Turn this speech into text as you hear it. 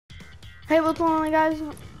Hey, what's going on, guys?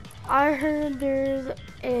 I heard there's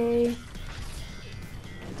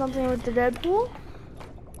something with the Deadpool.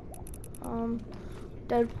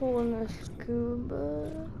 Deadpool in the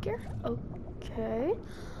scuba gear. Okay.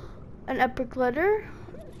 An epic letter.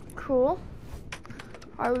 Cool.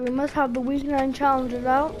 Alright, we must have the week 9 challenges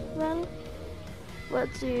out then.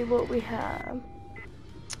 Let's see what we have.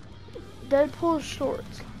 Deadpool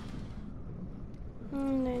shorts.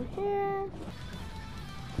 And then here.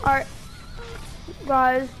 Alright.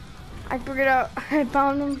 Guys, I figured out, I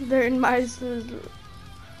found them. They're in Midas'.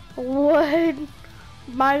 What?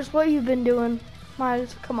 Midas, what you been doing?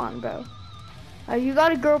 Midas, come on, bro. You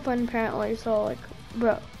got a girlfriend apparently, so like,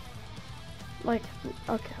 bro. Like,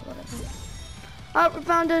 okay, whatever. Alright, we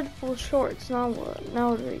found Deadpool shorts. Now what?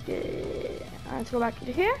 Now what do we get? Alright, let's go back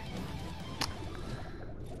into here.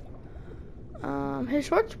 His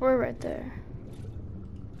shorts were right there.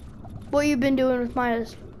 What you been doing with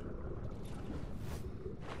Midas?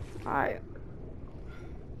 Alright.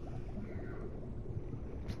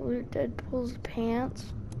 Salute Deadpool's pants.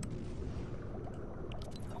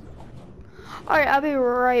 Alright, I'll be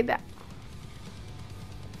right back.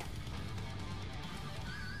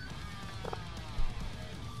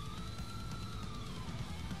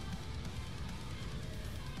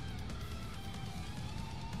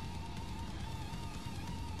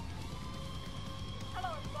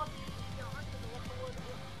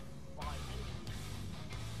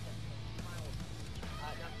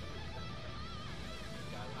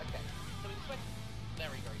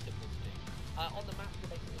 On the map, you're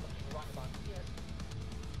basically looking right about here.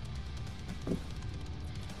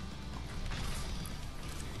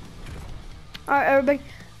 Alright, everybody.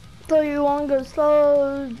 So you want to go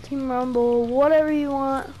slow, team rumble, whatever you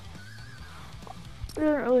want. It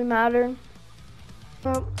doesn't really matter.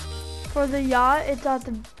 But for the yacht, it's at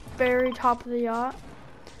the very top of the yacht.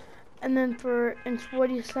 And then in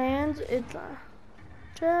Sweaty Sands, it's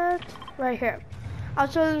just right here. I'll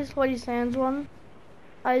show you the Sweaty Sands one.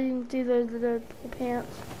 I didn't see the Deadpool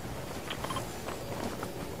pants.